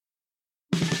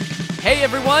Hey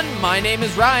everyone, my name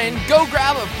is Ryan. Go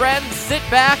grab a friend, sit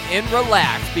back, and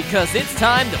relax because it's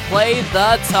time to play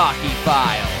the Talkie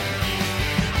File.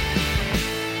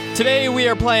 Today we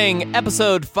are playing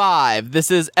Episode 5.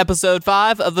 This is Episode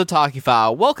 5 of the Talkie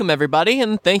File. Welcome everybody,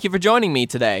 and thank you for joining me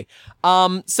today.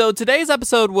 So today's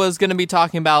episode was going to be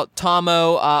talking about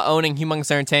Tomo owning Humongous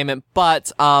Entertainment,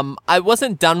 but I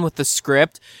wasn't done with the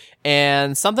script,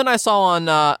 and something I saw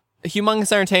on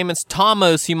Humongous Entertainment's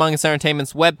Tomo's Humongous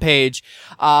Entertainment's webpage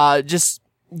just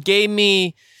gave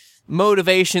me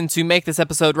motivation to make this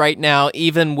episode right now,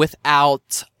 even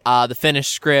without the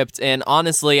finished script. And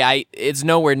honestly, it's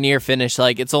nowhere near finished.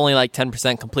 Like, it's only like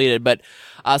 10% completed. But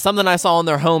something I saw on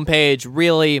their homepage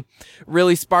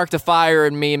really sparked a fire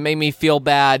in me and made me feel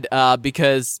bad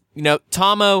because, you know,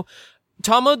 Tomo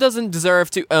doesn't deserve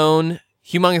to own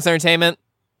Humongous Entertainment.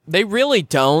 They really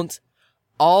don't.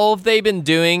 All they've been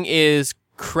doing is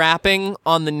crapping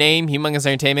on the name Humongous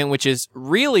Entertainment, which is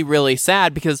really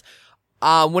sad because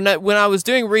when I was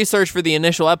doing research for the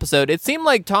initial episode, it seemed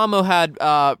like Tomo had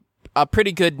a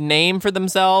pretty good name for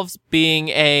themselves, being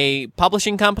a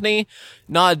publishing company,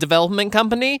 not a development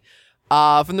company.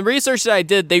 From the research that I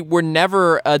did, they were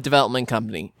never a development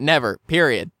company. Never.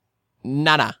 Period.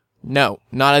 Nada. No,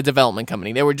 not a development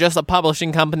company. They were just a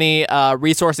publishing company,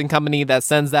 resourcing company that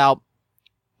sends out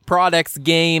products,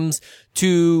 games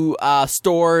to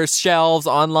stores, shelves,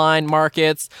 online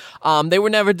markets. They were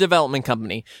never a development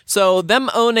company. So them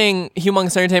owning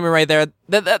Humongous Entertainment right there,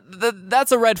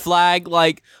 that's a red flag.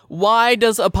 Like, why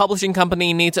does a publishing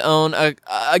company need to own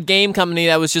a game company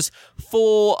that was just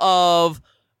full of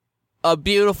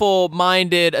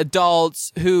beautiful-minded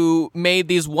adults who made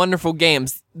these wonderful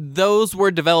games? Those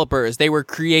were developers. They were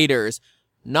creators,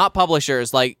 not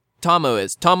publishers like Tomo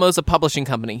is. Tomo's a publishing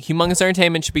company. Humongous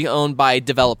Entertainment should be owned by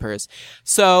developers.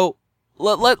 So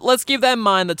let's keep that in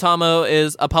mind, that Tomo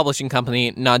is a publishing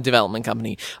company, not a development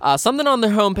company. Something on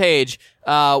their homepage,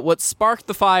 what sparked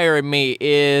the fire in me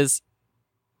is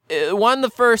one of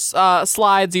the first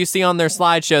slides you see on their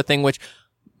slideshow thing, which,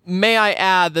 may I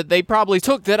add, that they probably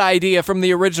took that idea from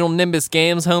the original Nimbus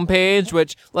Games homepage,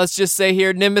 which, let's just say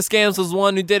here, Nimbus Games was the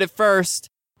one who did it first.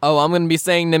 Oh, I'm going to be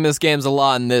saying Nimbus Games a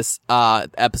lot in this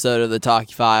episode of the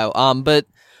Talkie File. But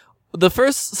the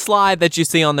first slide that you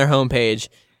see on their homepage,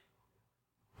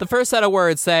 the first set of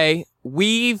words say,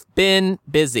 "We've been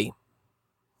busy."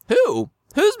 Who?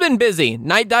 Who's been busy?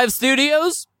 Night Dive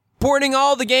Studios? Porting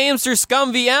all the games through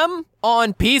ScumVM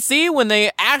on PC when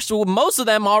most of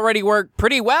them already work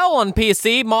pretty well on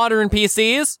PC, modern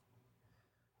PCs?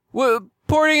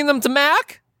 Porting them to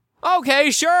Mac? Okay,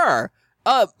 sure.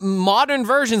 Modern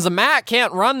versions of Mac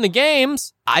can't run the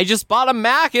games. I just bought a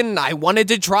Mac and I wanted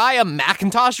to try a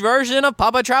Macintosh version of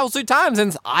Papa Travels Through Time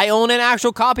since I own an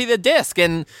actual copy of the disc,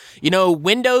 and, you know,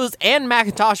 Windows and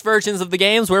Macintosh versions of the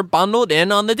games were bundled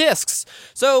in on the discs.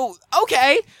 So,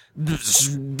 okay,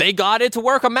 they got it to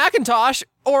work on Macintosh,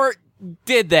 or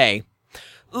did they?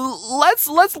 Let's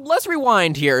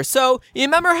rewind here. So, you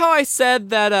remember how I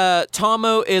said that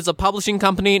Tomo is a publishing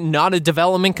company, not a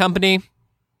development company?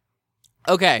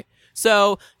 Okay,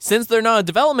 so since they're not a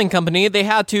development company, they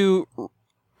had to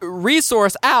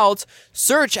search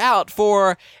out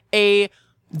for a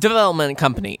development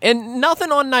company. And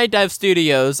nothing on Night Dive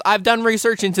Studios. I've done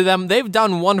research into them. They've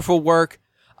done wonderful work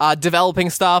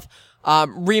developing stuff,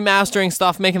 remastering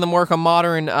stuff, making them work on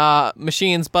modern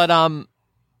machines. But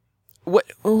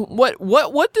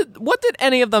what did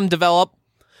any of them develop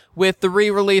with the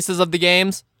re-releases of the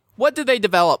games? What did they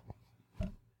develop?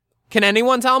 Can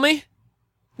anyone tell me?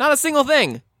 Not a single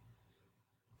thing.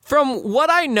 From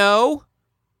what I know,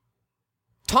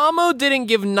 Tomo didn't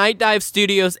give Night Dive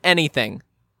Studios anything.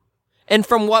 And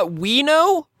from what we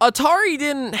know, Atari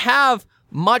didn't have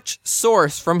much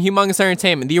source from Humongous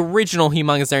Entertainment, the original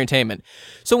Humongous Entertainment.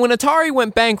 So when Atari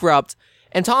went bankrupt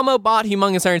and Tomo bought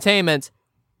Humongous Entertainment,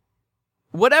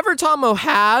 whatever Tomo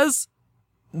has,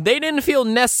 they didn't feel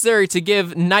necessary to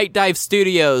give Night Dive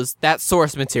Studios that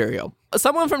source material.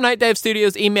 Someone from Night Dive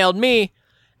Studios emailed me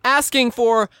asking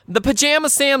for the Pajama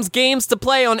Sam's games to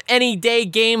play on any day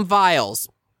game files.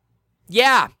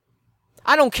 Yeah,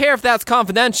 I don't care if that's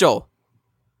confidential.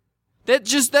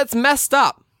 That's messed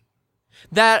up.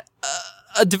 That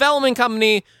a development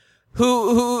company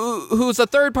who's a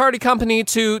third-party company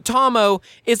to Tomo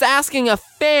is asking a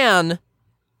fan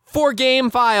for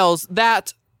game files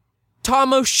that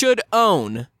Tomo should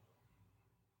own.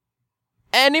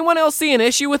 Anyone else see an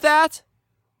issue with that?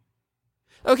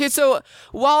 Okay, so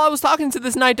while I was talking to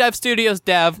this Night Dive Studios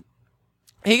dev,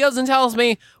 he goes and tells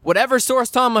me whatever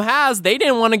source Tomo has, they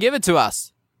didn't want to give it to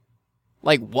us.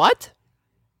 Like, what?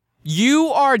 You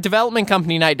are a development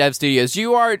company, Night Dive Studios.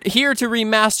 You are here to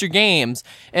remaster games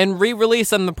and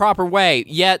re-release them the proper way.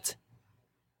 Yet,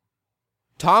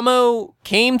 Tomo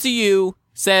came to you,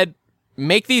 said,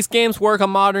 make these games work on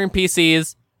modern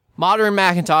PCs, modern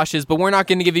Macintoshes, but we're not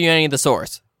going to give you any of the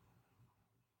source.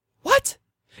 What?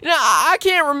 I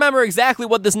can't remember exactly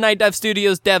what this Night Dive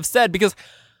Studios dev said because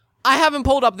I haven't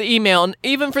pulled up the email, and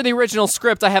even for the original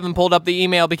script, I haven't pulled up the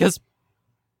email because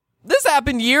this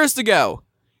happened years ago.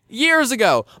 Years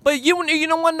ago. But you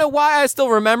don't want to know why I still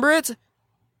remember it?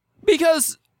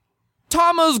 Because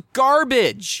Tomo's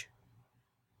garbage.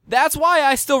 That's why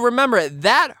I still remember it.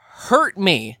 That hurt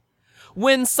me.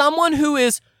 When someone who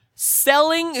is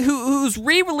selling, who's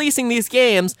re-releasing these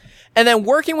games, and then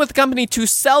working with the company to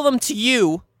sell them to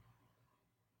you,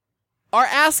 are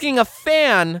asking a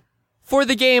fan for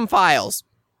the game files.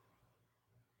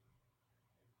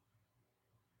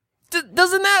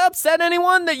 Doesn't that upset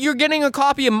anyone that you're getting a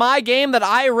copy of my game that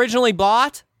I originally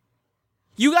bought?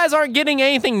 You guys aren't getting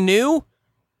anything new?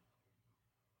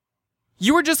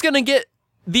 You were just gonna get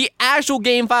the actual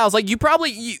game files. Like,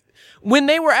 when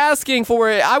they were asking for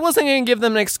it, I wasn't gonna give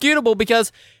them an executable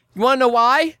because, you wanna know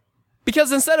why?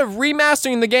 Because instead of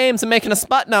remastering the games and making a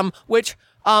Sputnum, which,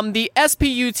 the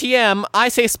SPUTM, I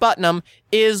say Sputnum,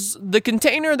 is the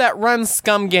container that runs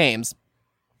Scum games.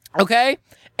 Okay?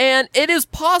 And it is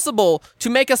possible to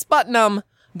make a Sputnum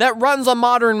that runs on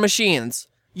modern machines.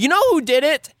 You know who did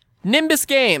it? Nimbus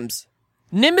Games.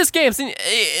 Nimbus Games.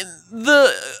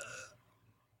 The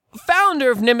founder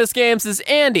of Nimbus Games is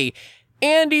Andy.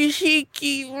 Andy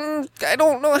Hiki. I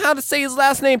don't know how to say his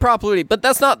last name properly, but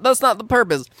that's not the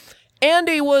purpose.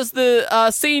 Andy was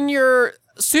the senior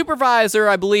supervisor,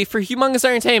 I believe, for Humongous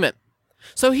Entertainment.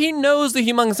 So he knows the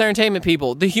Humongous Entertainment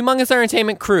people, the Humongous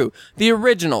Entertainment crew, the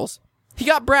originals. He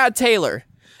got Brad Taylor.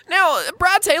 Now,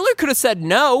 Brad Taylor could have said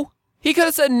no. He could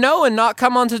have said no and not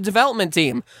come onto the development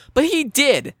team. But he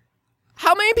did.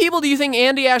 How many people do you think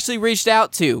Andy actually reached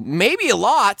out to? Maybe a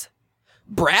lot.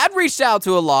 Brad reached out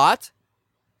to a lot.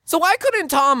 So why couldn't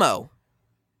Tomo?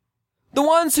 The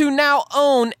ones who now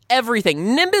own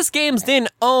everything. Nimbus Games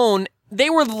didn't own. They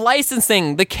were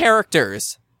licensing the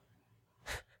characters.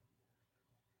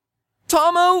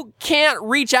 Tomo can't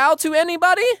reach out to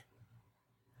anybody?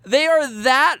 They are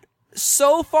that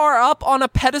so far up on a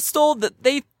pedestal that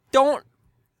they don't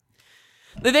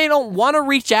want to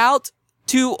reach out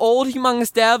to old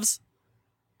Humongous devs.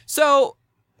 So,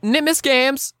 Nimbus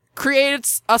Games created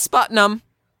a Sputnum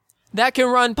that can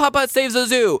run Puppet Saves the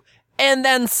Zoo, and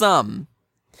then some.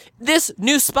 This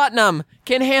new Sputnum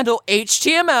can handle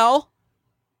HTML,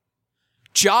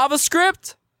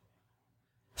 JavaScript,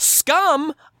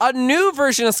 Scum, a new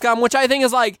version of Scum, which I think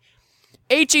is like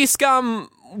HE Scum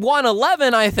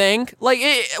 111, I think. I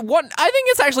think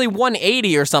it's actually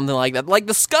 180 or something like that. Like,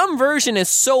 the Scum version is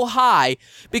so high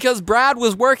because Brad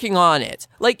was working on it.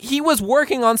 Like, he was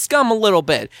working on Scum a little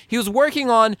bit. He was working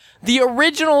on the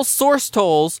original source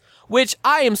tools, which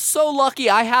I am so lucky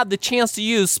I had the chance to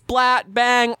use. Splat,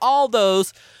 Bang, all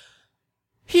those.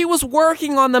 He was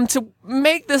working on them to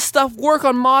make this stuff work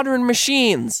on modern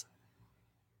machines.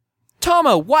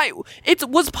 Tomo, why? It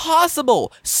was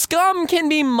possible. Scum can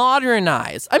be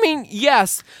modernized. I mean,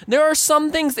 yes, there are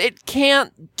some things it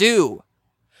can't do.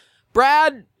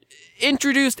 Brad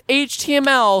introduced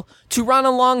HTML to run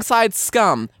alongside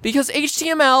Scum because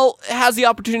HTML has the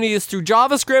opportunities through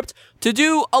JavaScript to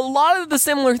do a lot of the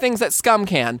similar things that Scum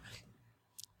can.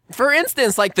 For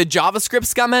instance, like the JavaScript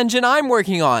Scum engine I'm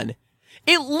working on.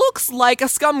 It looks like a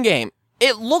Scum game.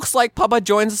 It looks like Papa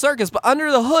Joins the Circus, but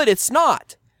under the hood, it's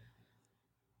not.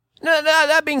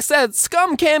 That being said,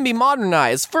 Scum can be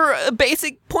modernized. For a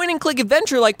basic point-and-click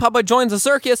adventure like Papa Joins the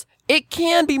Circus, it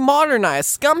can be modernized.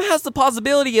 Scum has the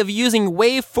possibility of using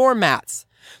wave formats.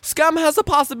 Scum has the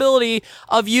possibility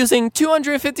of using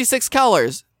 256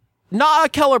 colors, not a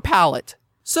color palette.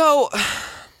 So,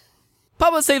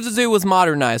 Papa Saves the Zoo was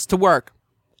modernized to work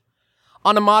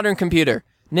on a modern computer.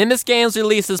 Nimbus Games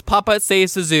releases Puppet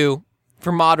Saves the Zoo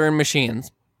for modern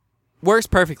machines. Works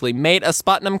perfectly. Made a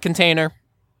Sputnum container.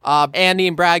 Andy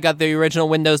and Brad got the original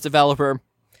Windows developer.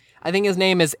 I think his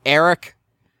name is Eric.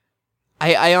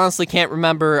 I honestly can't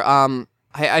remember.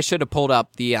 I should have pulled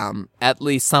up the at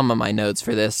least some of my notes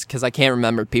for this because I can't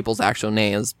remember people's actual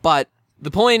names. But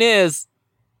the point is,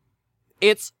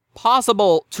 it's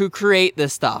possible to create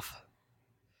this stuff.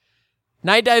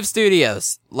 Night Dive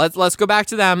Studios. Let's go back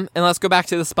to them and let's go back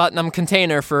to the Sputnum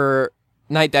container for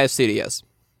Night Dive Studios.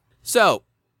 So,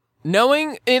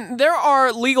 there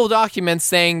are legal documents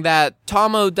saying that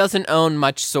Tomo doesn't own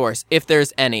much source, if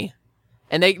there's any.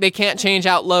 And they can't change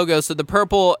out logos, so the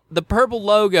purple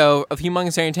logo of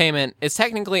Humongous Entertainment is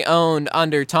technically owned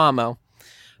under Tomo.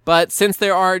 But since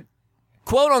there are,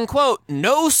 quote-unquote,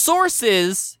 no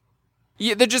sources,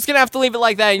 they're just going to have to leave it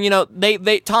like that,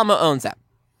 and, Tomo owns that.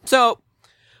 So,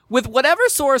 with whatever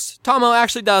source Tomo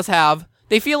actually does have,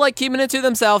 they feel like keeping it to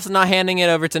themselves and not handing it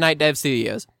over to Night Dive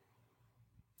Studios.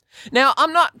 Now,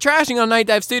 I'm not trashing on Night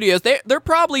Dive Studios. They're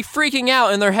probably freaking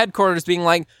out in their headquarters being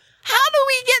like, how do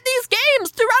we get these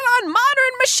games to run on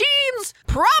modern machines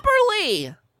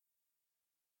properly?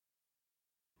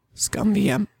 Scum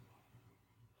VM.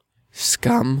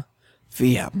 Scum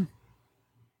VM.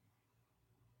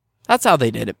 That's how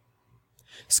they did it.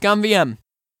 Scum VM.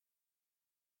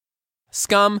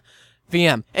 Scum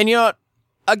VM. And you know what?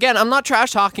 Again, I'm not trash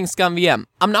talking Scum VM.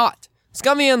 I'm not.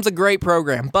 Scum VM's a great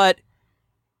program, but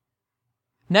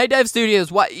Night Dive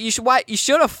Studios, you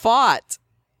should have fought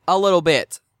a little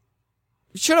bit.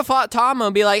 You should have fought Tomo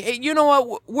and be like, hey, you know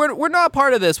what? We're not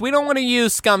part of this. We don't want to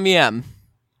use Scum VM.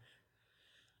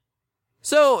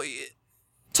 So,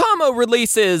 Tomo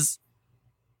releases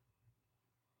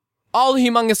all the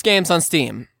Humongous games on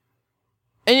Steam.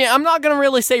 And yeah, I'm not going to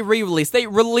really say re-release. They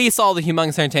release all the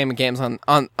Humongous Entertainment games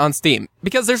on Steam.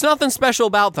 Because there's nothing special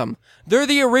about them. They're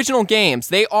the original games.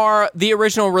 They are the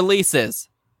original releases.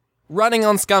 Running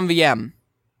on Scum VM.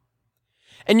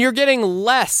 And you're getting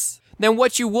less than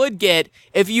what you would get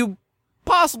if you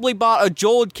possibly bought a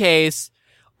Jolt case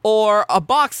or a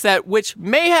box set which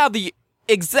may have the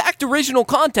exact original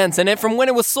contents in it from when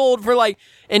it was sold for like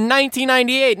in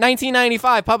 1998,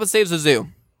 1995, Papa Saves the Zoo.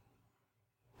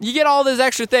 You get all those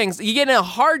extra things. You get a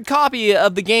hard copy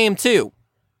of the game too.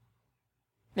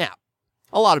 Now,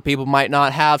 a lot of people might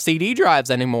not have CD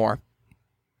drives anymore.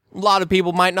 A lot of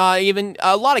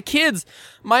kids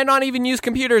might not even use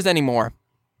computers anymore.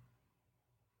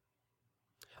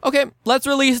 Okay, let's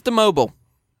release it to mobile.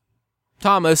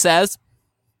 Tomo says.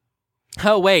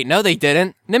 Oh wait, no they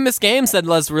didn't. Nimbus Games said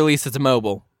let's release it to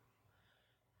mobile.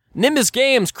 Nimbus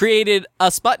Games created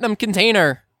a Sputnum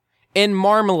container in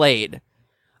Marmalade.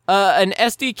 An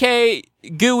SDK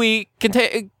GUI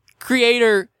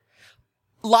creator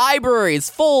libraries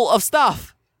full of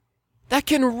stuff that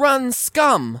can run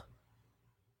Scum.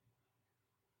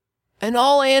 And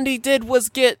all Andy did was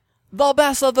get the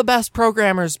best of the best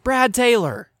programmers, Brad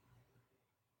Taylor.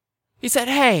 He said,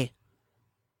 hey,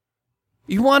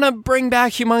 you want to bring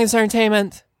back Humongous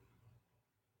Entertainment?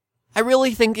 I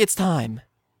really think it's time.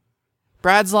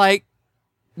 Brad's like,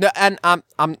 no, and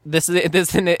this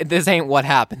ain't what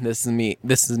happened. This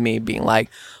is me being like,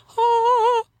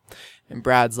 oh. And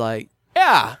Brad's like,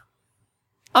 yeah,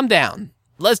 I'm down.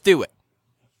 Let's do it.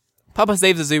 Papa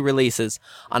Saves the Zoo releases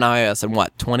on iOS in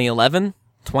 2011?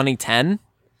 2010?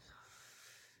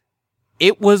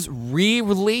 It was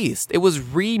re-released. It was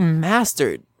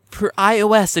remastered for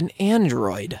iOS and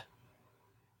Android.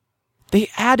 They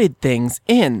added things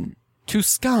in to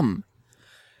Scum.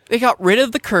 They got rid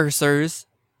of the cursors.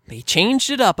 They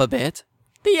changed it up a bit.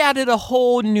 They added a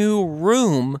whole new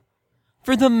room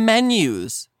for the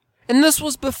menus. And this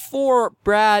was before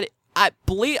Brad, I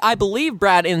believe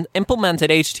Brad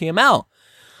implemented HTML.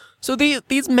 So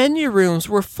these menu rooms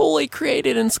were fully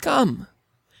created in Scum.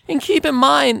 And keep in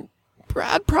mind,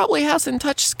 Brad probably hasn't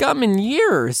touched Scum in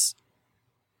years.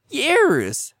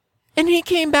 Years. And he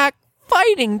came back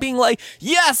fighting, being like,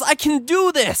 yes, I can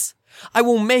do this. I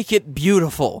will make it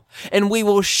beautiful. And we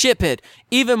will ship it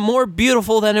even more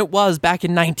beautiful than it was back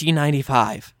in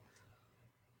 1995.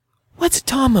 What did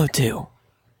Tomo do?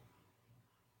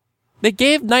 They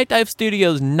gave Night Dive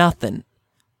Studios nothing.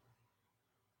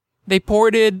 They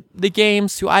ported the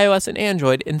games to iOS and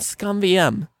Android in Scum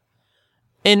VM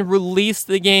and released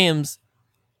the games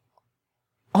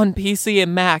on PC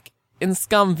and Mac in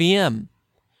Scum VM.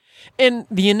 And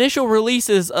the initial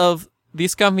releases of the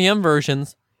Scum VM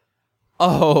versions,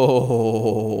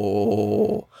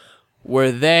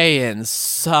 were they in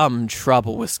some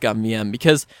trouble with Scum VM,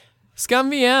 because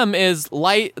Scum VM is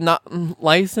not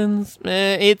licensed.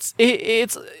 It's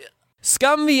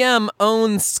Scum VM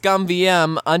owns Scum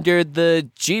VM under the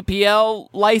GPL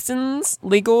license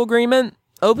legal agreement,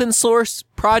 open source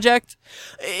project.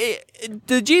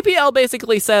 The GPL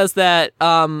basically says that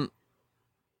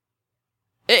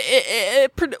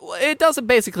it doesn't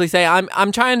basically say.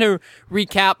 I'm trying to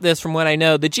recap this from what I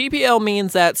know. The GPL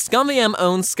means that Scum VM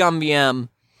owns Scum VM,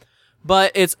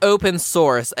 but it's open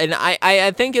source, and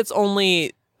I think it's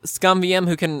only Scum VM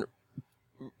who can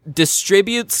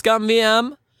distribute Scum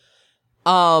VM.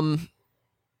 And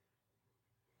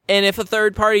if a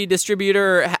third-party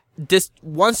distributor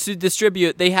wants to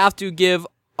distribute, they have to give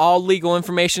all legal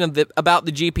information about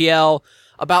the GPL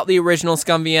about the original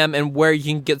ScumVM and where you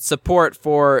can get support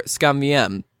for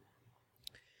ScumVM.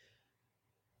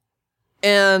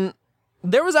 And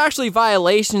there was actually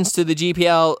violations to the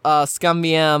GPL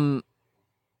ScumVM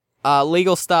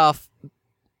legal stuff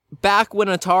back when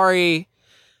Atari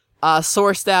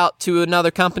sourced out to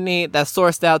another company, that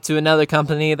sourced out to another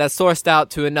company, that sourced out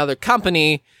to another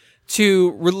company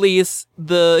to release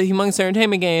the Humongous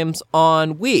Entertainment games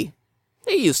on Wii.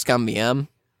 They used ScumVM.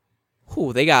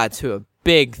 Ooh, they got to a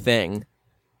big thing.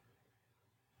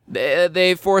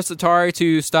 They forced Atari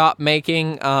to stop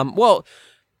making,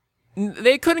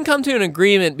 they couldn't come to an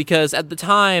agreement because at the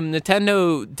time,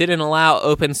 Nintendo didn't allow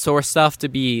open source stuff to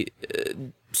be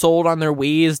sold on their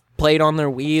Wiis, played on their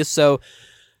Wiis, so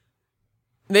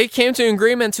they came to an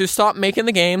agreement to stop making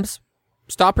the games,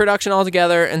 stop production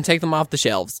altogether, and take them off the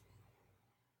shelves.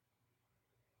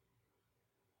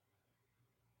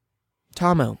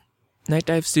 Tomo, Night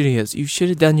Dive Studios, you should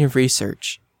have done your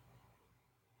research.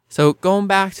 So going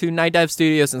back to Night Dive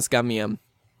Studios and ScumVM,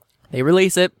 they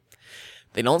release it.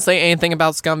 They don't say anything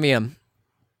about ScumVM.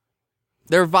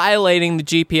 They're violating the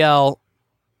GPL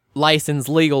license,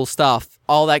 legal stuff,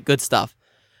 all that good stuff.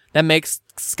 That makes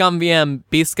ScumVM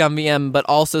be ScumVM, but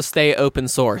also stay open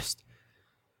sourced.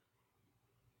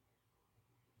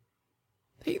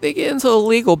 They get into a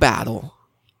legal battle.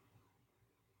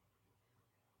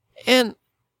 And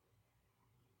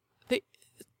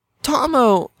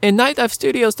Tomo and Night Dive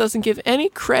Studios doesn't give any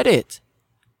credit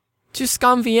to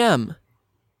ScumVM.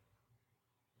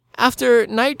 After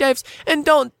Night Dive's,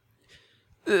 the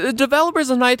developers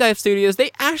of Night Dive Studios, they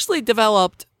actually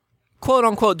developed, quote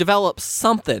unquote,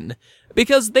 something.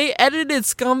 Because they edited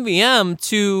ScumVM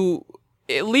to,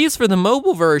 at least for the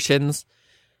mobile versions,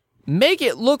 make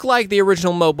it look like the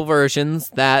original mobile versions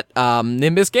that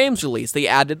Nimbus Games released. They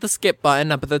added the skip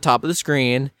button up at the top of the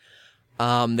screen.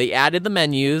 They added the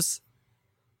menus.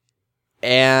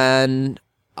 And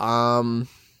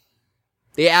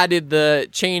they added the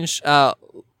change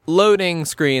loading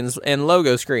screens and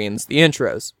logo screens, the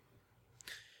intros.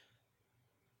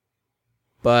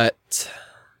 But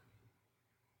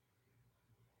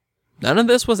none of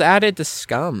this was added to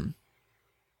Scum.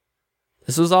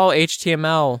 This was all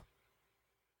HTML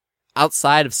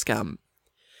outside of Scum.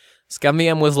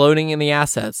 ScumVM was loading in the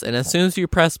assets, and as soon as you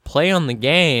press play on the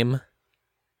game,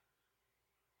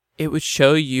 it would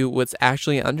show you what's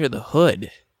actually under the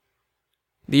hood.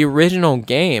 The original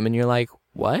game, and you're like,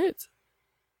 what?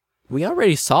 We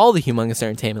already saw the Humongous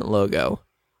Entertainment logo.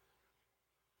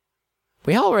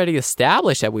 We already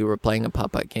established that we were playing a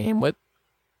puppet game. What?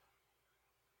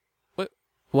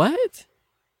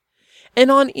 And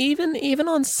on even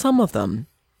on some of them,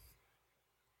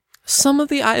 some of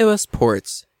the iOS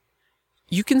ports,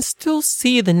 you can still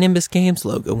see the Nimbus Games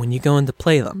logo when you go in to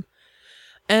play them.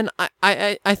 And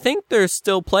I think they're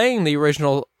still playing the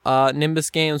original Nimbus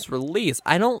Games release.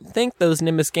 I don't think those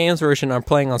Nimbus Games version are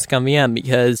playing on ScumVM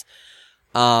because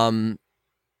I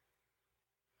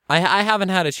haven't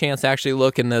had a chance to actually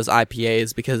look in those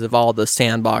IPAs because of all the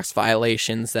sandbox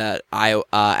violations that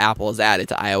Apple has added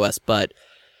to iOS, but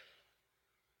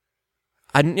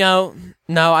no,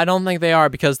 I don't think they are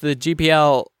because the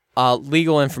GPL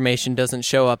legal information doesn't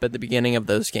show up at the beginning of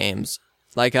those games.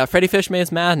 Like Freddy Fish Maze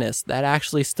Madness, that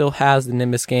actually still has the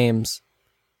Nimbus Games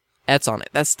ETS on it.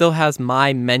 That still has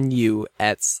my menu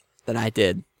ETS that I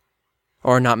did.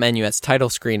 Or not menu ETS, title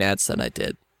screen ETS that I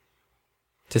did.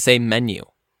 To say menu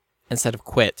instead of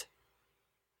quit.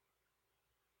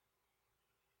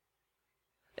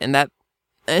 And that,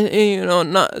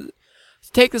 not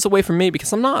take this away from me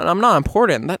because I'm not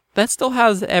important. That still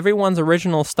has everyone's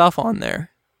original stuff on there.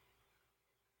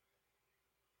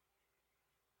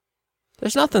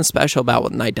 There's nothing special about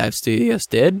what Night Dive Studios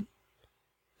did.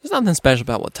 There's nothing special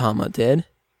about what Tomo did.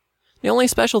 The only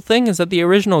special thing is that the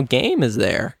original game is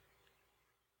there.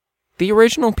 The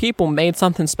original people made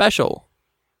something special.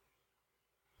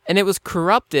 And it was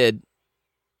corrupted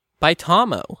by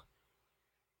Tomo.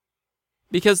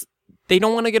 Because they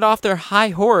don't want to get off their high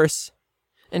horse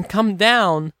and come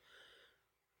down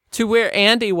to where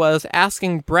Andy was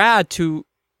asking Brad to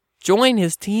join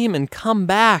his team and come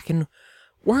back and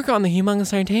work on the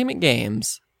Humongous Entertainment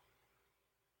games.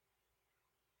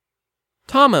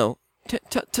 Tomo,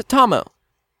 Tomo,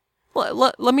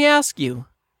 let me ask you.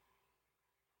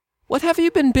 What have you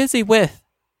been busy with?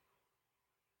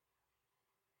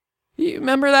 You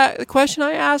remember that question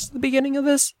I asked at the beginning of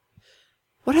this?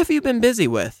 What have you been busy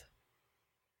with?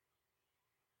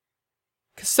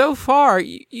 Because so far,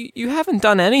 you haven't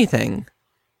done anything.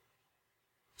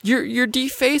 You're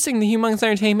defacing the Humongous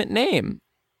Entertainment name.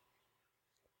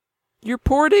 You're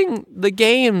porting the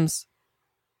games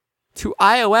to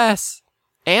iOS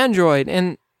Android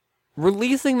and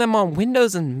releasing them on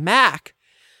Windows and Mac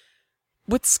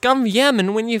with ScumVM.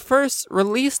 And when you first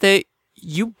released it,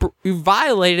 you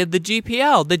violated the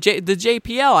GPL, the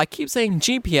JPL. I keep saying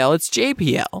GPL, it's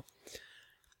JPL.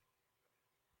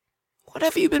 What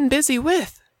have you been busy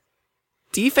with?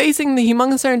 Defacing the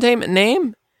Humongous Entertainment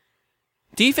name?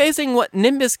 Defacing what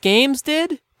Nimbus Games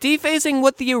did? Defacing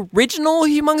what the original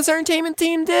Humongous Entertainment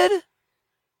team did?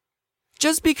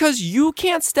 Just because you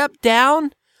can't step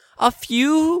down a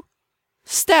few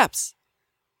steps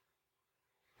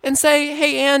and say,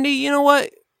 hey, Andy, you know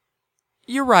what?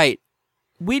 You're right.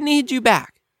 We need you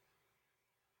back.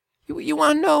 You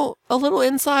want to know a little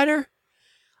insider?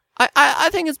 I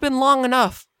think it's been long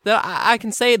enough that I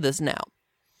can say this now.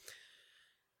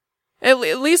 At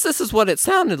least this is what it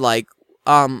sounded like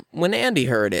when Andy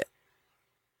heard it.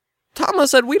 Tomo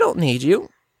said, we don't need you.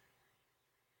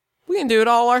 We can do it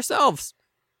all ourselves.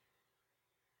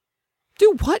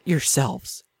 Do what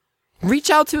yourselves?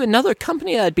 Reach out to another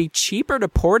company that'd be cheaper to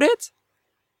port it?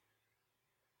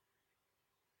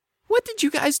 What did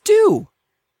you guys do?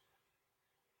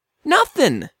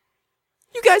 Nothing.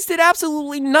 You guys did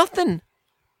absolutely nothing.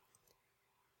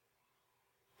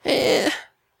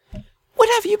 What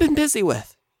have you been busy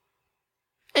with?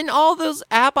 And all those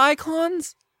app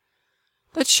icons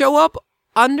that show up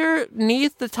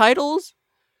underneath the titles?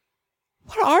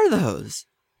 What are those?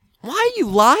 Why are you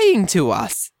lying to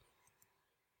us?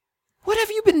 What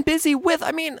have you been busy with?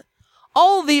 I mean,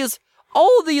 all these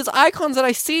icons that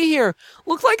I see here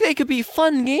look like they could be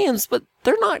fun games, but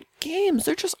they're not games.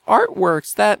 They're just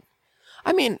artworks that,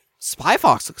 I mean, Spy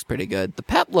Fox looks pretty good. The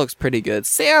Pep looks pretty good.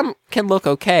 Sam can look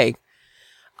okay.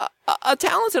 A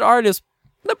talented artist,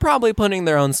 they're probably putting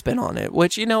their own spin on it,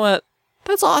 which, you know what?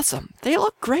 That's awesome. They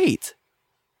look great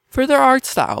for their art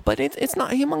style, but it's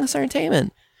not Humongous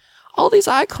Entertainment. All these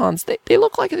icons, they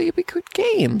look like they could be good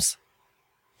games.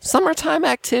 Summertime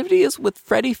Activities with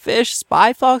Freddy Fish,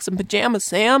 Spy Fox, and Pajama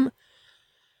Sam.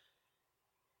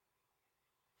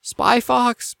 Spy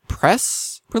Fox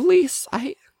press release.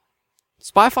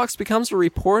 Spy Fox becomes a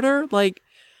reporter. Like,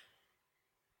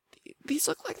 these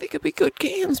look like they could be good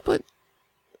games, but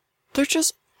they're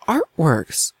just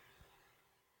artworks.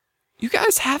 You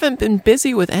guys haven't been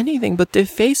busy with anything but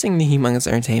defacing the Humongous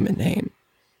Entertainment name.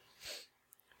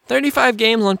 35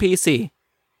 games on PC.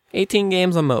 18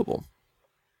 games on mobile.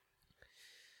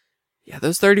 Yeah,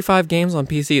 those 35 games on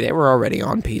PC, they were already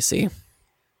on PC.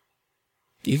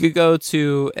 You could go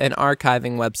to an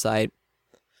archiving website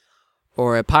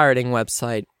or a pirating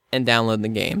website and download the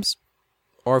games.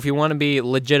 Or if you want to be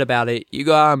legit about it, you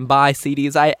go out and buy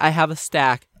CDs. I have a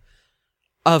stack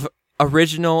of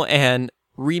original and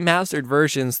remastered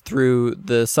versions through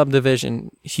the subdivision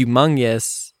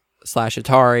Humongous /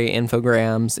 Atari,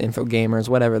 Infogrames, Infogamers,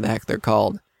 whatever the heck they're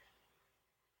called.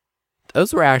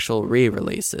 Those were actual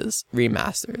re-releases,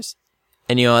 remasters.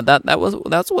 And you know,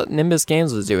 that's what Nimbus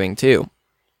Games was doing too.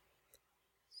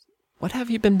 What have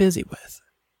you been busy with?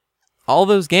 All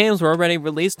those games were already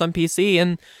released on PC,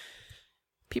 and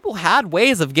people had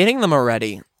ways of getting them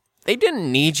already. They didn't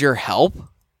need your help.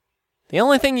 The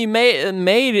only thing you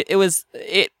made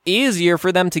it easier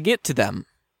for them to get to them.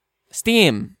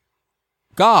 Steam.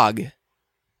 GOG.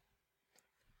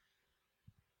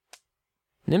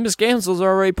 Nimbus Games was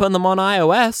already putting them on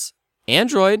iOS,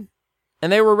 Android,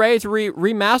 and they were ready to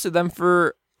remaster them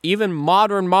for even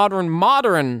modern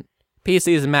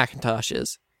PCs and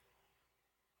Macintoshes.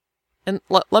 And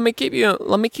let me keep you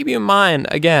in mind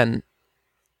again.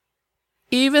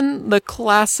 Even the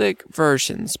classic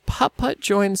versions, Putt-Putt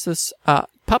joins the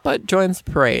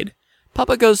parade.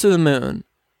 Putt-Putt goes to the moon.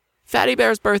 Fatty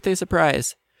Bear's birthday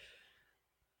surprise.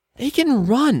 They can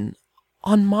run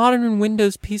on modern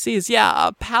Windows PCs. Yeah,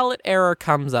 a palette error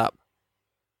comes up.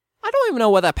 I don't even know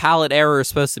what that palette error is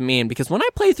supposed to mean, because when I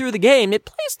play through the game, it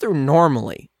plays through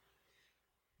normally.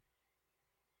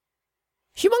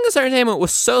 Humongous Entertainment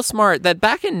was so smart that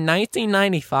back in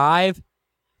 1995,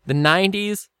 the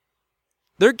 90s,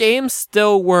 their games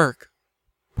still work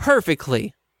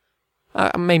perfectly.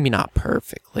 Maybe not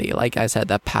perfectly. Like I said,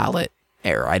 that palette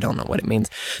error, I don't know what it means.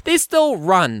 They still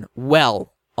run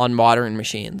well on modern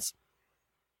machines.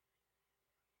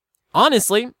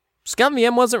 Honestly,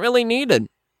 ScumVM wasn't really needed.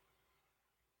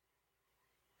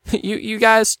 You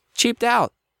guys cheaped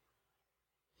out.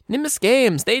 Nimbus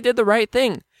Games, they did the right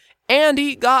thing.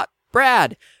 Andy got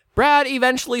Brad. Brad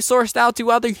eventually sourced out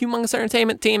to other Humongous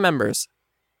Entertainment team members.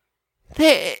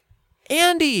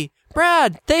 Andy,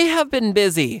 Brad, they have been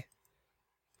busy.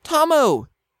 Tomo,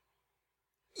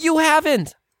 you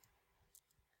haven't.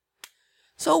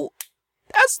 So,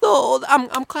 that's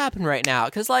I'm clapping right now,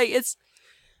 because, like,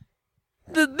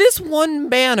 This one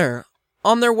banner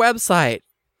on their website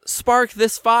sparked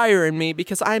this fire in me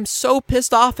because I'm so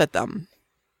pissed off at them.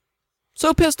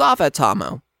 So pissed off at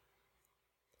Tomo.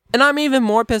 And I'm even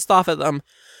more pissed off at them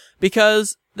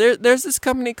because there's this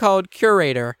company called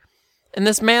Curator, and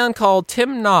this man called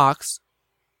Tim Knox,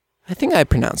 I think I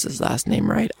pronounced his last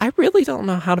name right. I really don't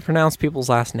know how to pronounce people's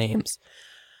last names.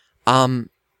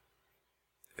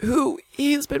 Who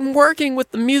he's been working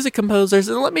with the music composers,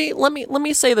 and let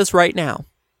me say this right now.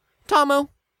 Tomo,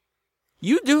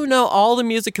 you do know all the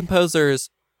music composers,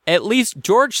 at least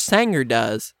George Sanger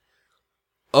does,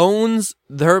 owns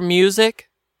their music.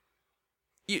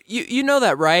 You know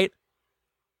that, right?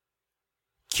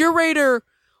 Curator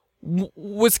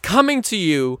was coming to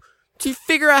you to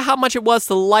figure out how much it was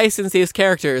to license these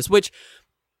characters, which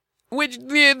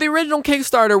the original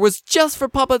Kickstarter was just for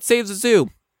Puppet Saves the Zoo.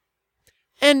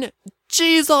 And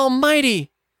geez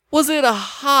almighty, was it a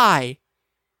high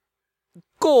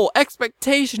goal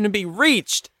expectation to be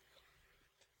reached?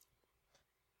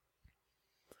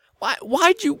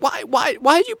 Why'd you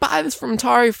buy this from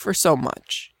Atari for so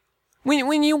much?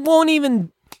 When you won't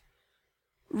even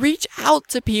reach out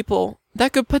to people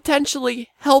that could potentially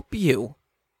help you.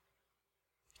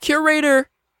 Curator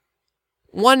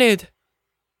wanted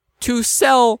to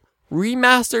sell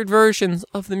remastered versions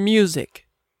of the music,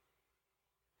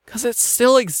 'cause it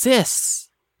still exists.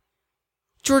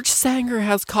 George Sanger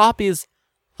has copies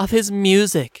of his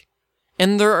music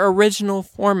in their original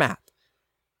format.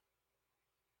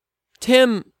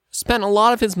 Tim spent a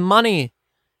lot of his money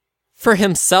for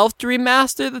himself to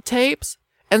remaster the tapes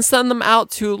and send them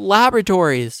out to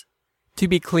laboratories to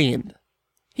be cleaned.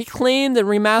 He cleaned and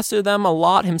remastered them a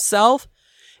lot himself,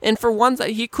 and for ones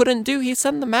that he couldn't do, he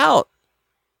sent them out.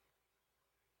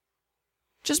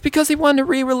 Just because he wanted to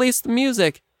re-release the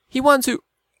music, he wanted to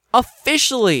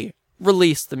officially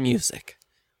release the music.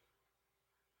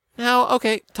 Now,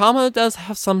 okay, Tomo does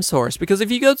have some source, because if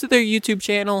you go to their YouTube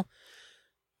channel,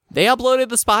 they uploaded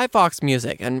the Spy Fox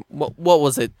music, and what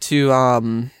was it,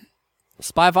 to,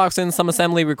 Spy Fox and Some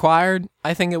Assembly Required,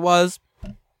 I think it was.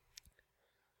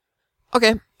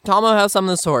 Okay, Tomo has some of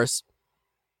the source.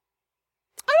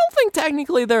 I don't think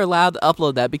technically they're allowed to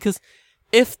upload that, because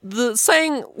if the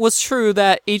saying was true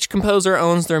that each composer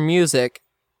owns their music,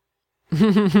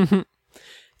 the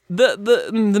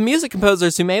music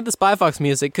composers who made the Spy Fox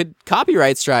music could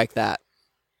copyright strike that.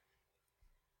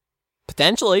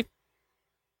 Potentially.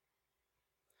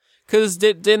 Because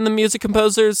didn't the music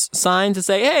composers sign to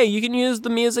say, hey, you can use the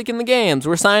music in the games.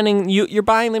 We're signing, you're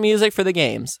buying the music for the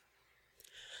games.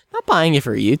 Not buying it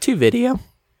for a YouTube video.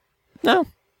 No.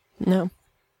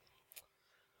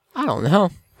 I don't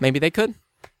know. Maybe they could.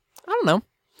 I don't know.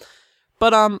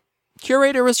 But,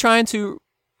 Curator was trying to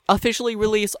officially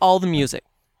release all the music.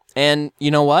 And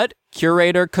you know what?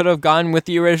 Curator could have gone with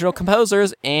the original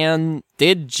composers and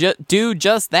did do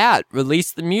just that.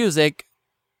 Release the music,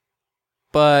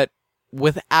 but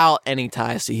without any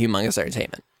ties to Humongous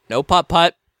Entertainment. No Putt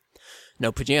Putt,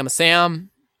 no Pajama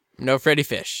Sam, no Freddy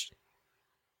Fish.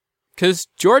 Because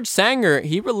George Sanger,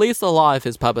 he released a lot of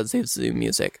his Puppet Saves the Zoo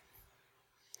music.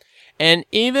 And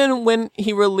even when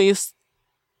he released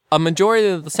a majority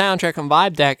of the soundtrack on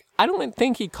Vibe Deck, I don't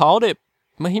think he called it,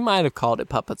 he might have called it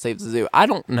Puppet Saves the Zoo. I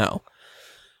don't know.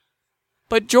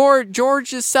 But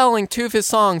George is selling 2 of his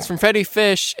songs from Freddy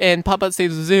Fish and Puppet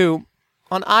Saves the Zoo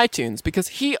on iTunes because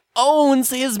he owns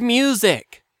his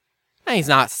music. Now, he's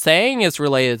not saying it's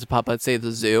related to Puppet Saves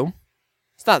the Zoo.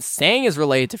 He's not saying it's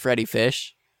related to Freddy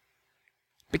Fish.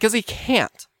 Because he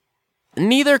can't.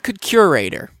 Neither could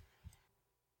Curator.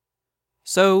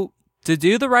 So, to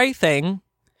do the right thing,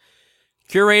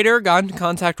 Curator got into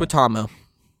contact with Tomo.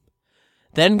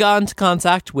 Then got into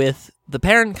contact with the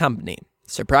parent company.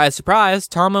 Surprise, surprise,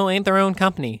 Tomo ain't their own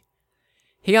company.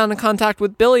 He got into contact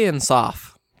with Billionaire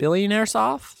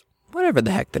Soft? Whatever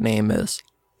the heck the name is.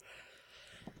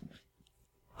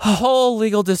 A whole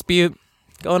legal dispute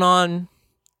going on.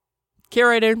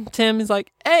 Curator, Tim, is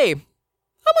like, hey,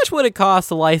 how much would it cost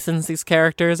to license these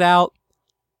characters out?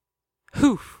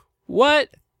 Whew, what?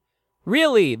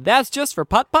 Really? That's just for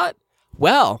Putt Putt?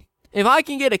 Well, if I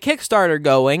can get a Kickstarter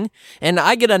going, and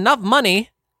I get enough money,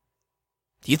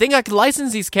 do you think I could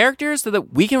license these characters so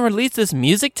that we can release this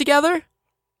music together?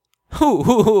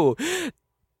 Tomo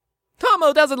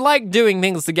doesn't like doing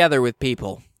things together with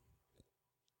people.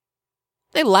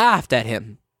 They laughed at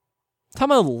him.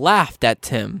 Tomo laughed at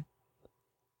Tim.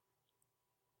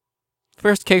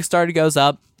 First Kickstarter goes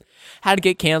up, had to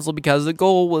get canceled because the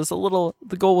goal was a little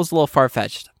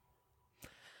far-fetched.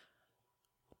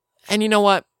 And you know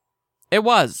what? It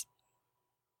was.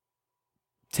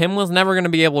 Tim was never going to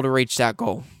be able to reach that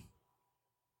goal.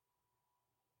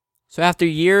 So after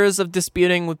years of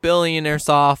disputing with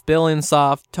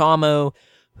Billionsoft, Tomo,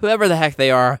 whoever the heck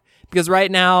they are, because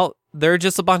right now they're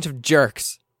just a bunch of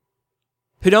jerks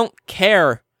who don't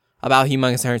care about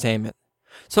Humongous Entertainment.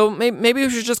 So maybe we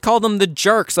should just call them the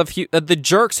jerks the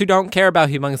jerks who don't care about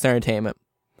Humongous Entertainment.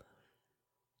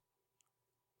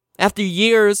 After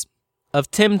years of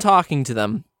Tim talking to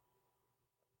them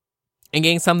and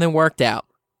getting something worked out,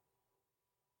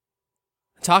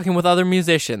 talking with other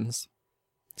musicians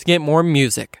to get more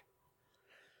music,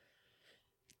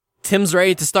 Tim's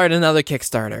ready to start another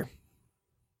Kickstarter.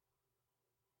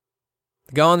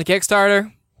 Go on the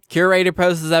Kickstarter, Curator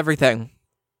posts everything.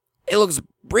 It looks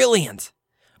brilliant.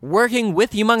 Working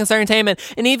with Humongous Entertainment,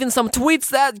 and even some tweets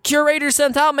that Curator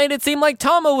sent out made it seem like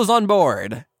Tomo was on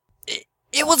board.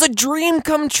 It was a dream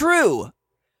come true.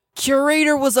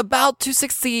 Curator was about to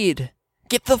succeed.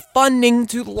 Get the funding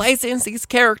to license these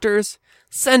characters,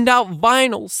 send out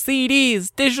vinyl,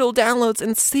 CDs, digital downloads,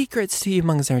 and secrets to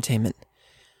Humongous Entertainment.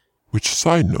 Which,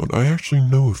 side note, I actually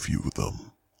know a few of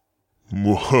them.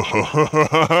 No,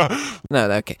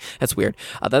 okay, that's weird.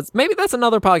 Maybe that's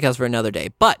another podcast for another day.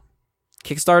 But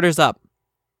Kickstarter's up.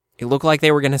 It looked like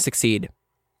they were going to succeed.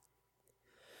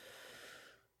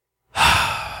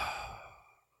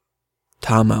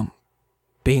 Tomo,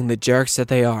 being the jerks that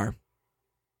they are,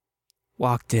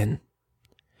 walked in.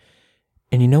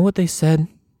 And you know what they said?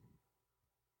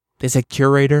 They said,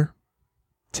 Curator,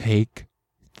 take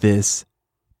this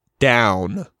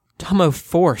down. Tomo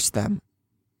forced them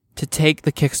to take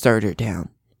the Kickstarter down,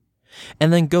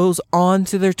 and then goes on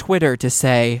to their Twitter to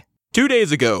say, 2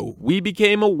 days ago, we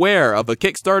became aware of a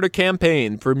Kickstarter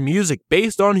campaign for music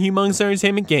based on Humongous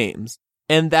Entertainment games,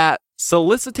 and that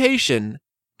solicitation,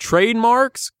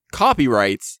 trademarks,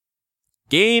 copyrights,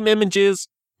 game images,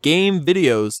 game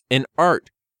videos, and art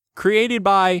created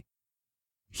by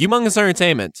Humongous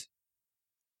Entertainment,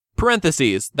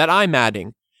 parentheses, that I'm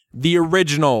adding, the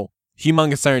original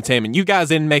Humongous Entertainment. You guys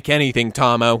didn't make anything,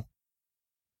 Tomo.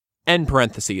 End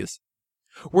parentheses.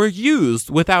 Were used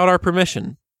without our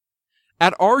permission.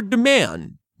 At our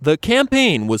demand, the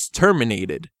campaign was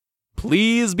terminated.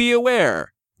 Please be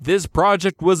aware, this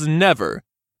project was never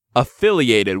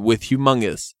affiliated with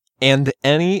Humongous, and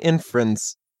any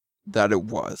inference that it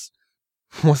was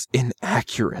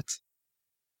inaccurate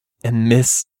and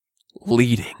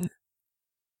misleading.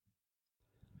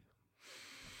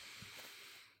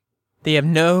 They have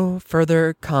no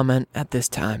further comment at this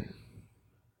time.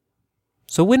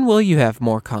 So when will you have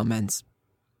more comments?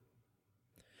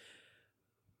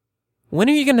 When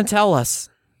are you going to tell us,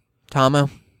 Tomo?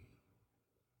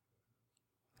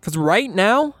 Because right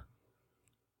now,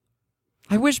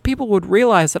 I wish people would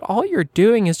realize that all you're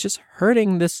doing is just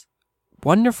hurting this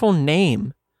wonderful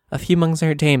name of Humongous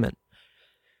Entertainment.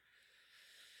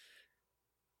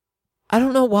 I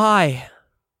don't know why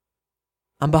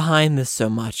I'm behind this so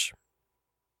much.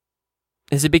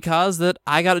 Is it because that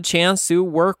I got a chance to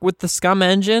work with the Scum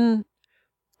Engine,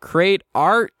 create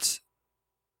art,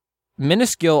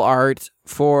 minuscule art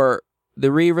for the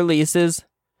re-releases,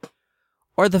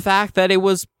 or the fact that it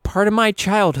was part of my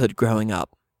childhood growing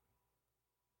up?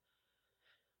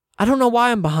 I don't know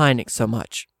why I'm behind it so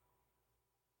much.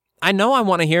 I know I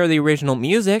want to hear the original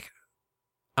music.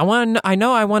 I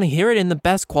know I want to hear it in the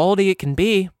best quality it can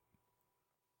be.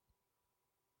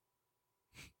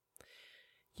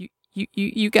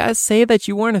 You guys say that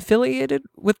you weren't affiliated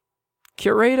with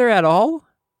Curator at all?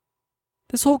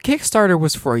 This whole Kickstarter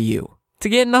was for you, to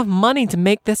get enough money to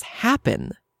make this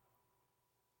happen.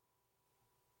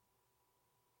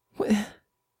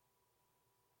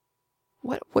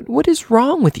 What is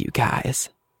wrong with you guys?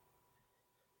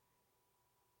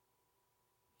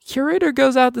 Curator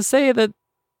goes out to say that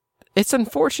it's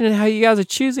unfortunate how you guys are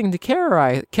choosing to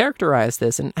characterize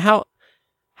this and how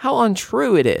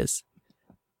untrue it is.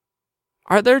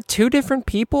 Are there two different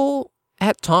people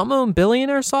at Tomo and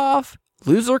Billionsoft?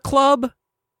 Loser Club?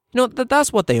 You know,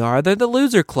 that's what they are. They're the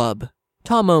Loser Club.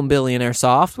 Tomo and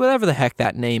Billionsoft, whatever the heck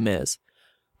that name is.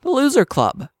 The Loser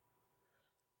Club.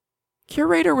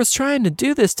 Curator was trying to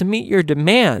do this to meet your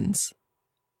demands.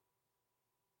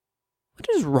 What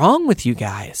is wrong with you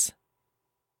guys?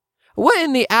 What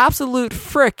in the absolute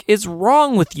frick is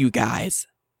wrong with you guys?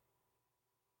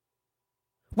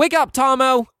 Wake up,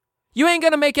 Tomo! You ain't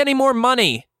gonna make any more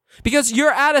money because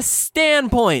you're at a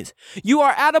standpoint. You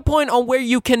are at a point on where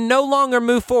you can no longer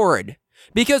move forward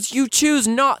because you choose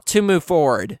not to move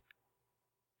forward.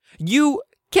 You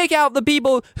kick out the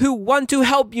people who want to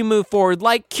help you move forward,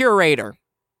 like Curator.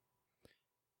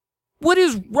 What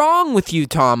is wrong with you,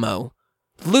 Tomo?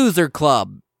 Loser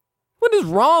Club. What is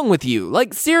wrong with you?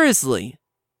 Like, seriously.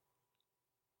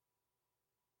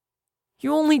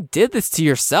 You only did this to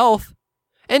yourself.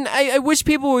 And I wish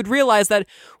people would realize that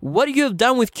what you have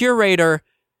done with Curator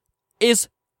is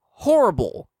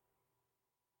horrible.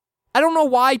 I don't know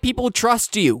why people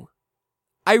trust you.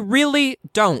 I really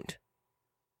don't.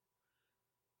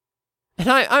 And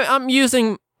I'm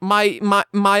using my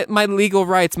legal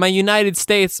rights, my United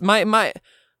States, my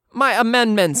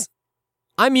amendments.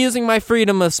 I'm using my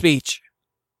freedom of speech.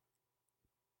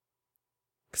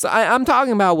 Because I'm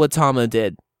talking about what Tomo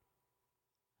did.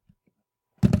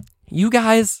 You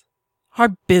guys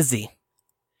are busy.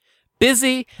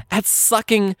 Busy at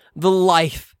sucking the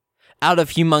life out of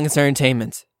Humongous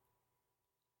Entertainment.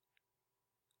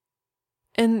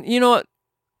 And you know what?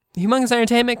 Humongous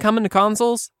Entertainment coming to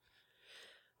consoles?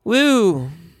 Woo!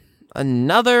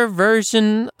 Another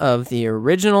version of the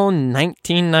original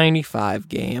 1995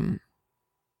 game.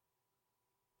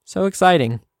 So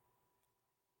exciting.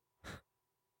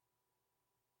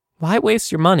 Why waste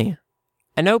your money?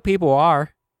 I know people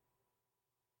are.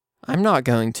 I'm not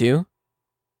going to.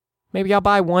 Maybe I'll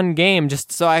buy one game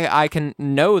just so I can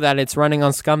know that it's running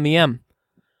on ScumVM.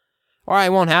 Or I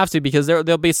won't have to because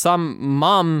there'll be some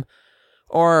mom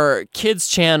or kids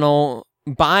channel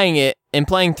buying it and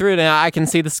playing through it, and I can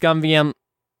see the ScumVM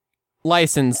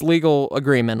license legal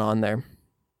agreement on there.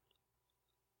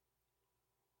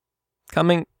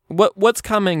 What's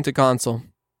coming to console?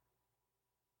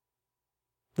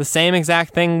 The same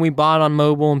exact thing we bought on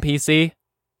mobile and PC?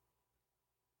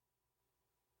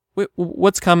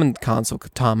 What's coming to console,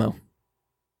 Tomo?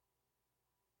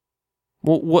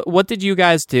 What did you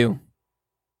guys do?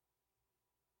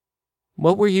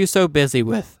 What were you so busy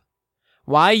with?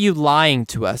 Why are you lying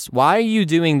to us? Why are you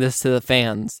doing this to the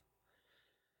fans?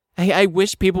 I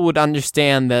wish people would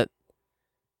understand that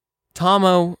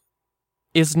Tomo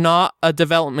is not a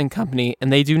development company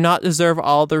and they do not deserve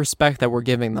all the respect that we're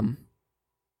giving them.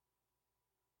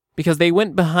 Because they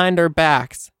went behind our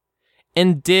backs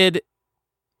and did,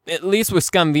 at least with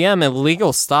ScumVM,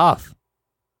 illegal stuff.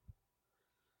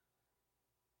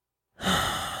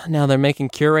 Now they're making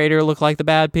Curator look like the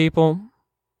bad people.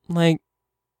 Like,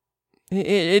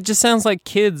 it just sounds like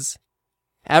kids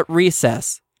at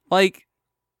recess. Like,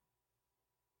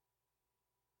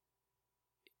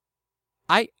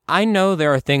 I know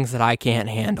there are things that I can't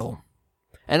handle.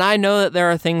 And I know that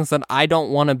there are things that I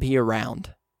don't want to be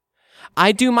around.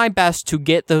 I do my best to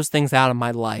get those things out of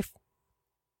my life.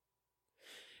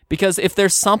 Because if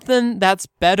there's something that's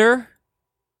better,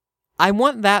 I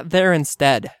want that there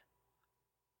instead.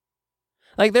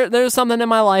 Like, there's something in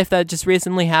my life that just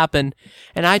recently happened,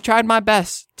 and I tried my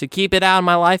best to keep it out of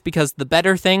my life because the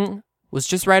better thing was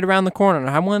just right around the corner, and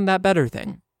I wanted that better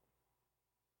thing.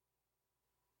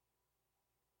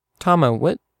 Tomo,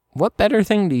 what better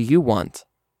thing do you want?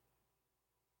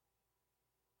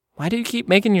 Why do you keep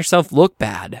making yourself look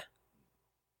bad?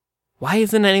 Why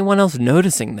isn't anyone else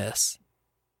noticing this?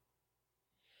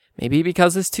 Maybe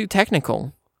because it's too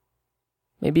technical.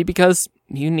 Maybe because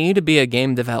you need to be a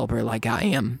game developer like I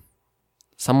am.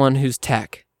 Someone who's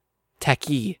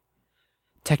techie,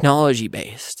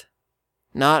 technology-based.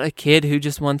 Not a kid who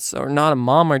just wants, or not a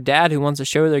mom or dad who wants to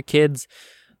show their kids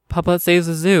Papa Saves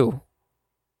the Zoo.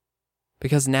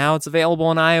 Because now it's available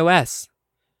on iOS.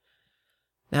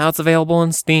 Now it's available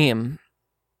on Steam.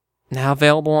 Now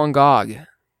available on GOG.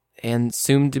 And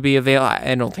soon to be available,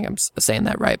 I don't think I'm saying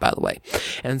that right, by the way.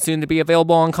 And soon to be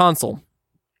available on console.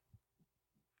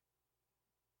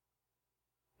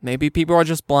 Maybe people are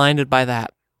just blinded by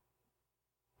that.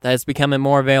 That it's becoming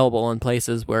more available in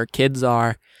places where kids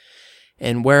are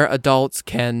and where adults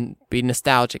can be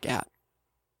nostalgic at.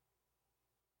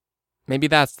 Maybe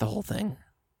that's the whole thing.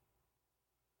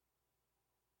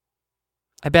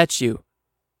 I bet you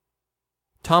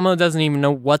Tomo doesn't even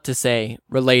know what to say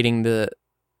relating to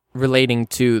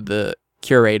the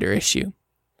Curator issue.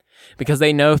 Because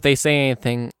they know if they say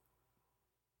anything,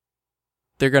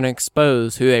 they're going to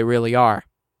expose who they really are.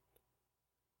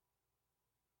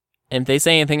 And if they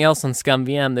say anything else on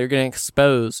ScumVM, they're going to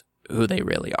expose who they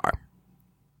really are.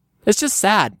 It's just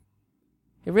sad.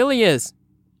 It really is.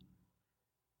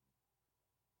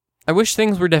 I wish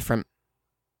things were different.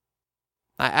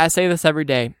 I say this every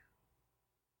day.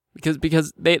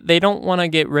 Because they don't want to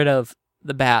get rid of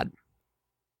the bad.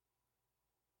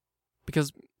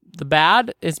 Because the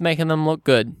bad is making them look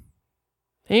good.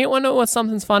 And you want to know what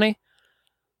something's funny?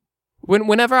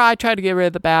 Whenever I try to get rid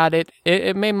of the bad,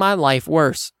 it made my life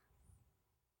worse.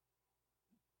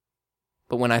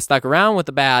 But when I stuck around with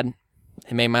the bad,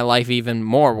 it made my life even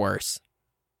more worse.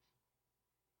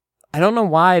 I don't know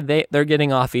why they're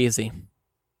getting off easy.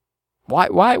 Why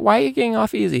are you getting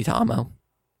off easy, Tomo?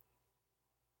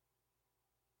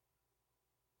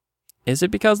 Is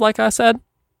it because, like I said,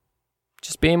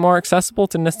 just being more accessible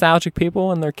to nostalgic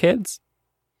people and their kids?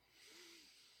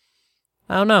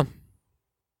 I don't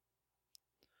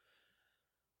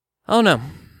know.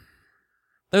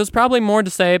 There's probably more to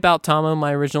say about Tomo,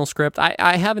 my original script.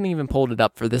 I haven't even pulled it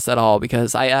up for this at all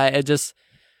because I just,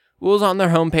 what was on their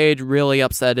homepage really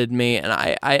upsetted me, and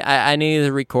I needed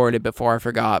to record it before I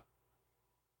forgot.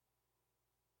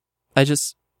 I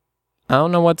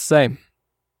don't know what to say.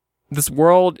 This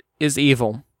world is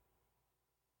evil.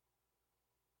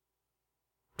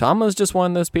 Tomo's just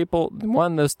one of those people,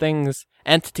 one of those things,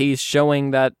 entities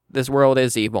showing that this world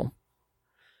is evil.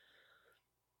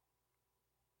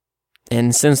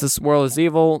 And since this world is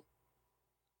evil,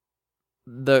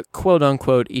 the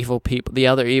quote-unquote evil people, the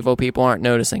other evil people aren't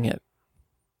noticing it.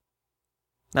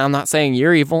 Now, I'm not saying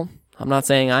you're evil. I'm not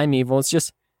saying I'm evil. It's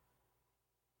just,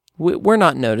 we're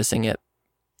not noticing it.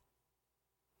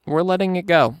 We're letting it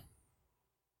go.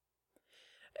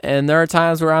 And there are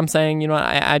times where I'm saying, you know,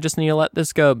 I just need to let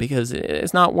this go because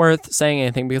it's not worth saying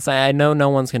anything because I know no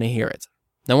one's going to hear it.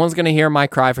 No one's going to hear my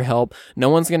cry for help. No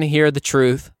one's going to hear the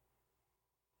truth.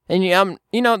 And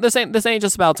this ain't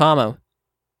just about Tomo.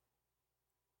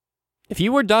 If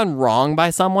you were done wrong by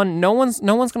someone, no one's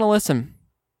going to listen.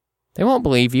 They won't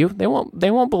believe you. They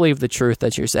won't believe the truth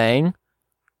that you're saying.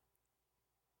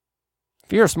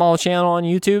 If you're a small channel on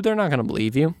YouTube, they're not going to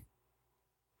believe you.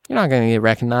 You're not going to get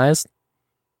recognized.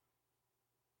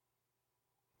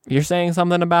 If you're saying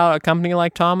something about a company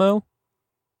like Tomo,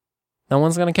 no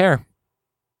one's going to care.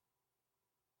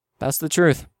 That's the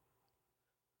truth.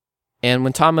 And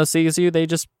when Tomo sees you, they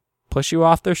just push you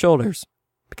off their shoulders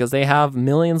because they have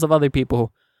millions of other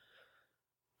people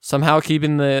somehow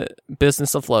keeping the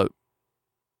business afloat.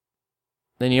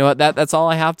 Then you know what? That's all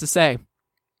I have to say.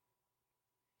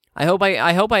 I hope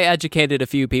I educated a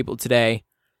few people today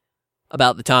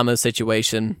about the Tomo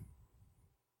situation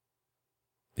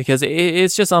because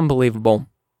it's just unbelievable.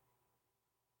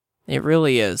 It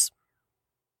really is.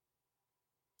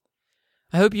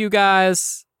 I hope you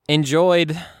guys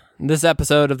enjoyed this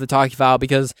episode of the Talkie File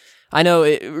because I know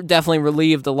it definitely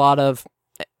relieved a lot of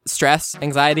stress,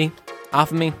 anxiety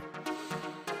off of me.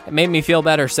 It made me feel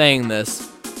better saying this.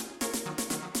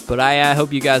 But I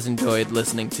hope you guys enjoyed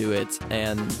listening to it,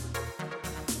 and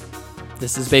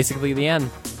this is basically the end.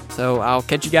 So I'll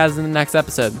catch you guys in the next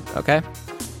episode, okay?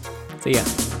 See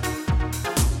ya.